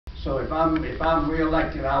So if I'm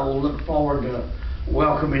reelected, I will look forward to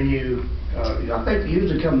welcoming you. I think you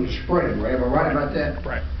usually come in the spring, Ray. Am I right about that?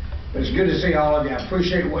 Right. But it's good to see all of you. I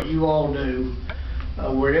appreciate what you all do.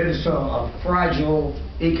 We're in a fragile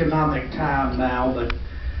economic time now, but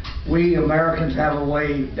we Americans have a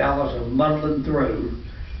way, Dallas, of muddling through,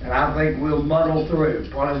 and I think we'll muddle through.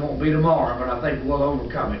 Probably won't be tomorrow, but I think we'll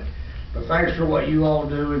overcome it. But thanks for what you all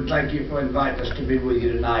do, and thank you for inviting us to be with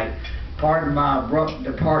you tonight. Pardon my abrupt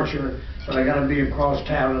departure, but I got to be across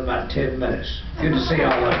town in about 10 minutes. Good to see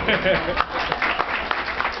all of you.